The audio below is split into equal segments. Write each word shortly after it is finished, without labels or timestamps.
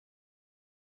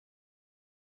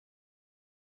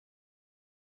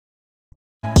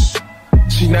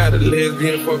She not a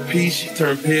lesbian for peace, she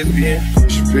turned lesbian.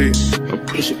 Pusha P, I'm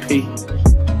Pusha P.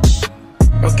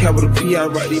 I'm capital P, I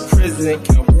write the president,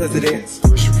 count presidents.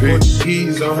 Pusha P. 40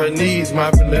 P's on her knees,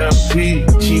 mopping down P.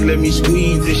 She let me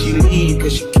squeeze and she leave,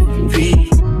 cause she keep it P.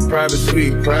 Privacy,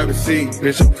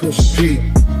 bitch, I'm Pusha P.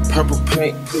 Purple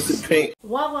paint, pussy pink.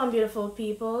 Welcome, beautiful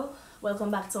people. Welcome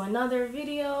back to another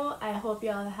video. I hope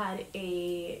y'all had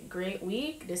a great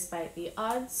week despite the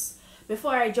odds.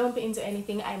 Before I jump into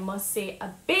anything, I must say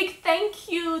a big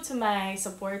thank you to my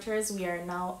supporters. We are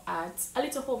now at a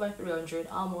little over 300,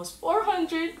 almost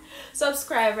 400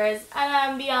 subscribers, and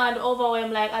I'm beyond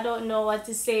overwhelmed. Like, I don't know what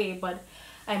to say, but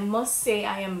I must say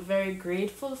I am very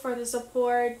grateful for the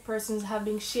support. Persons have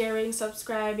been sharing,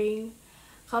 subscribing,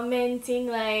 commenting.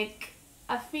 Like,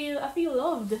 I feel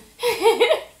loved.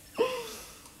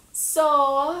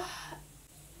 So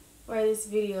for this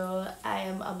video, I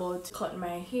am about to cut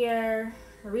my hair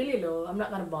really low. I'm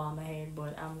not gonna ball my hair,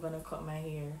 but I'm gonna cut my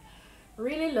hair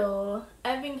really low.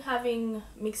 I've been having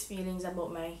mixed feelings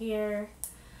about my hair.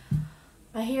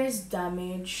 My hair is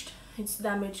damaged. It's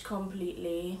damaged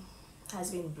completely.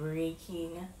 Has been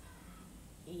breaking.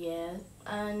 Yeah,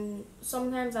 and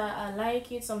sometimes I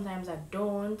like it, sometimes I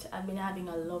don't. I've been having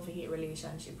a love-hate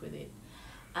relationship with it,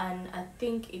 and I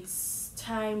think it's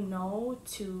time now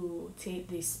to take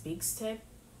this big step.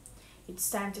 It's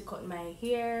time to cut my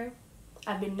hair.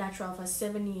 I've been natural for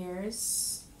 7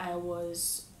 years.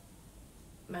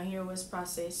 My hair was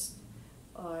processed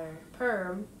or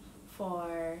perm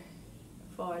for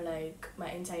like my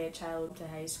entire childhood to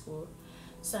high school.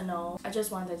 So now I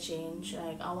just want to change.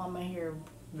 Like, I want my hair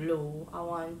low. I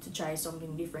want to try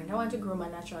something different. I want to grow my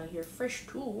natural hair fresh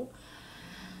too.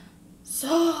 So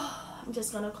I'm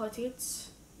just gonna cut it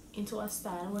into a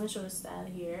style. I'm gonna show the style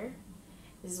here.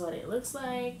 This is what it looks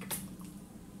like.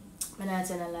 I'm not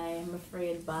gonna lie, I'm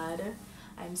afraid bad.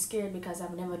 I'm scared because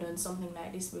I've never done something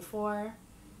like this before.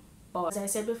 But as I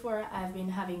said before, I've been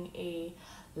having a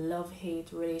love-hate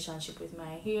relationship with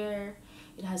my hair.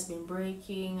 It has been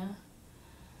breaking.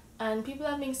 And people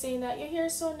have been saying that your hair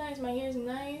is so nice, my hair is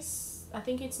nice. I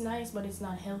think it's nice, but it's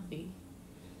not healthy.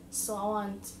 So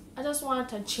I just want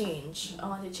to change. I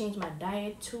want to change my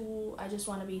diet too. I just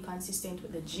want to be consistent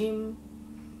with the gym.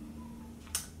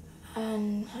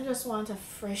 And I just want a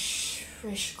fresh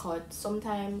cut.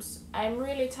 Sometimes I'm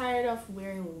really tired of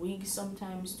wearing wigs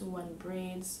sometimes too, and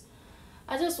braids.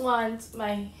 I just want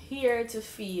my hair to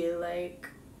feel like,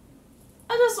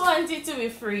 I just want it to be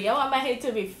free. I want my hair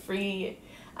to be free.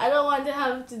 I don't want to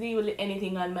have to deal with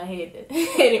anything on my head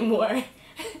anymore.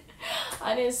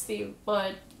 Honestly,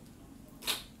 but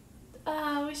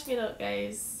wish me luck,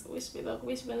 guys. Wish me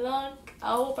luck.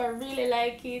 I hope I really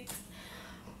like it,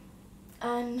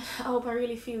 and I hope I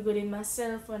really feel good in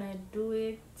myself when I do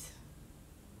it.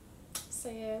 So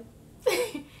yeah,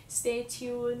 stay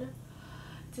tuned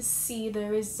to see the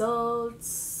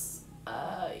results.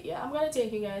 Yeah, I'm gonna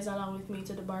take you guys along with me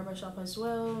to the barbershop as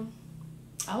well.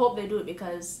 I hope they do it,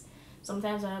 because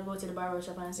sometimes when I go to the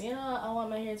barbershop and I say, you know, I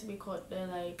want my hair to be cut, they're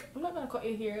like, I'm not gonna cut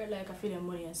your hair. Like, I feel your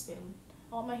money I spend.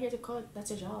 I want my hair to cut. That's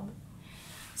your job.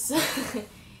 So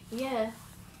yeah,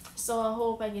 so I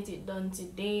hope I get it done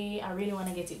today. I really want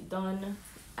to get it done,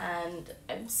 and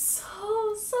I'm so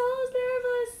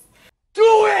nervous.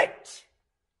 Do it!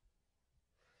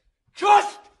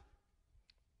 Just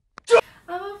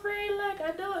I'm afraid, like,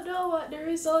 I don't know what the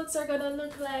results are gonna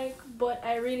look like, but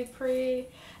I really pray,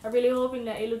 I'm really hoping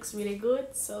that it looks really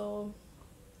good. So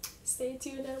stay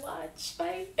tuned and watch.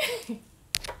 Bye.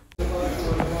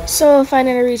 So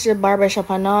finally reached the barbershop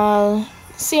and all.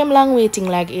 Same long waiting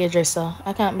like hairdresser.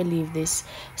 I can't believe this.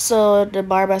 So the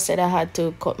barber said I had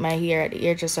to cut my hair at the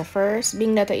hairdresser first.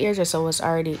 Being that the hairdresser was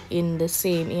already in the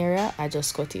same area, I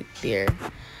just cut it there.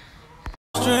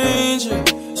 Stranger,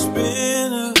 it's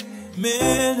been a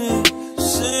minute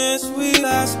since we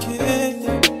last kicked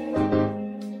it.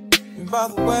 And by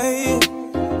the way,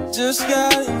 just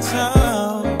got in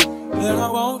town, and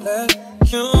I won't let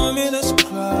cumulus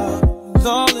clouds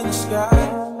all in the sky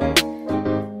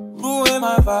ruin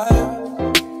my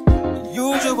vibe. And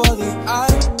usually I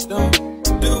don't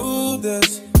do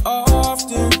this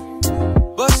often,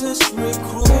 but since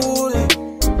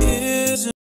recruiting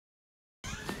isn't.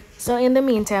 So in the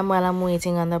meantime, while I'm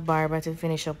waiting on the barber to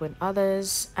finish up with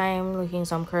others, I'm looking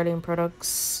some curling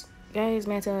products. Guys,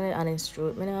 may I tell you the honest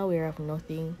truth, I'm not aware of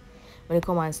nothing when it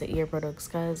comes to hair products,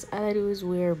 because all I do is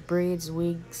wear braids,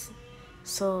 wigs.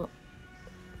 So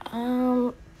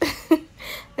I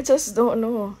just don't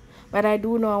know. But I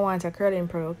do know I want a curling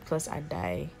product plus a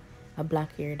dye, a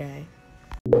black hair dye.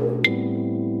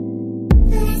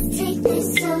 Let's take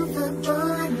this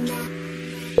overboard now.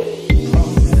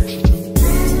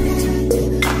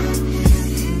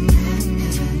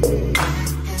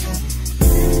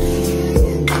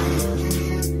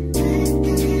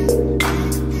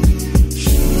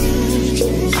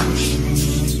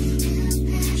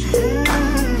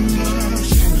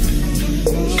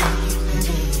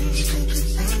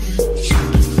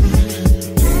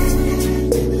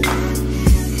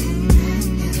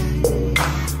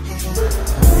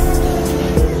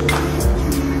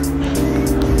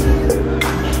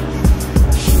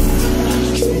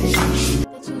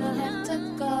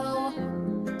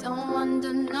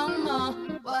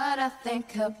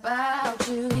 like about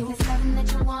you. If it's something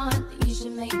that you want, then you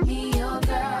should make me your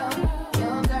girl,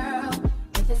 your girl.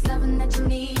 If it's something that you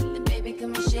need, then baby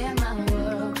come and share my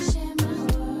world, share my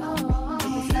world. If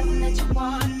it's something that you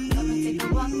want, come and take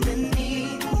a walk with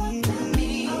me, with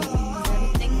me. 'Cause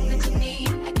everything that you need,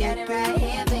 I got it right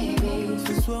here, baby.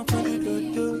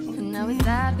 Now it's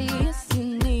obvious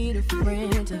you need a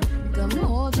friend to come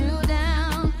hold you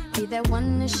down, be that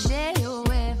one to share your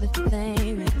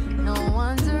everything. No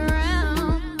one's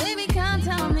around, baby, come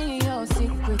tell me your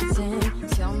secrets and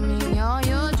tell me all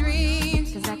your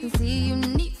dreams. 'Cause I can see you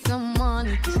need someone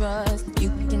to trust, you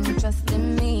can trust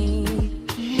in me.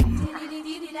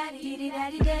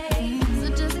 So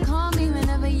just call me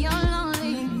whenever you're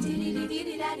lonely.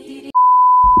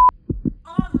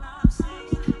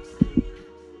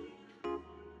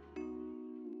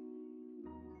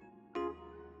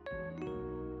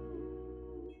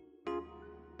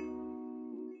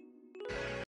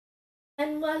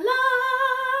 And voila!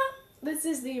 This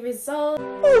is the result.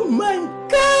 Oh my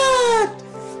God!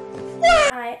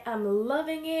 I am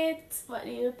loving it. What do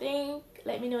you think?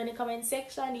 Let me know in the comment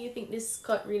section. Do you think this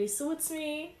cut really suits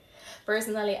me?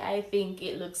 Personally, I think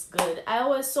it looks good. I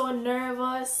was so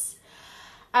nervous.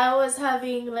 I was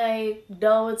having like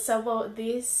doubts about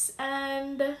this,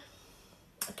 and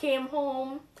I came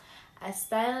home, I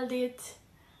styled it,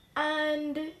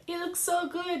 and it looks so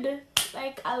good.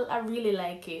 Like I really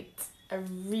like it. I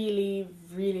really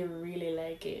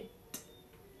like it.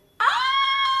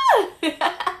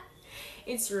 Ah!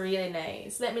 It's really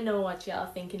nice. Let me know what y'all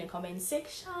think in the comment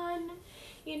section,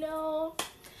 you know.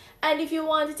 And if you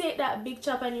want to take that big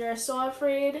chop and you're so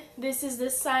afraid, this is the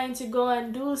sign to go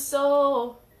and do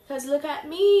so. Because look at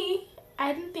me.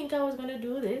 I didn't think I was gonna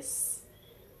do this.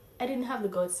 I didn't have the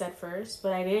guts at first,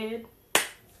 but I did.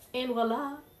 And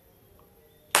voila.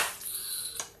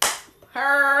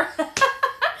 Her.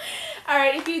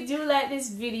 Alright, if you do like this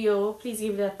video, please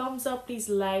give it a thumbs up, please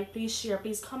like, please share,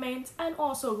 please comment, and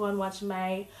also go and watch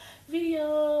my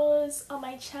videos on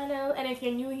my channel. And if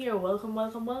you're new here, welcome,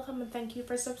 and thank you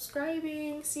for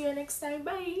subscribing. See you next time.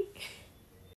 Bye.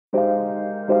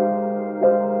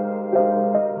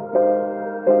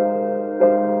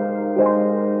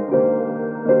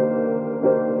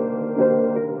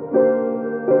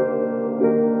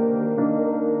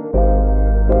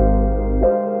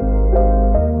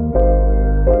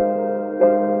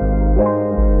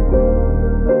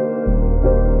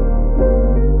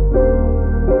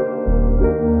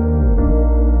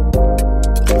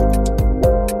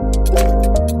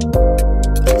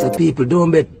 People, don't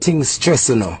let things stress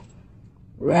you now,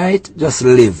 right? Just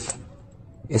live.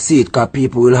 You see it, cause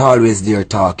people will always there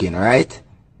talking, right?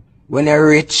 When you're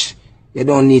rich, you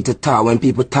don't need to talk. When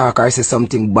people talk or say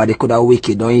something bad, they could have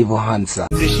wicked, don't even answer.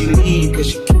 This she need, cause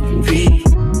she keep beat.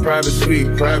 Private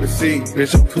suite, privacy,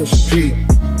 bitch, I'm push P.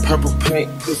 Purple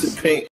paint, pussy pink.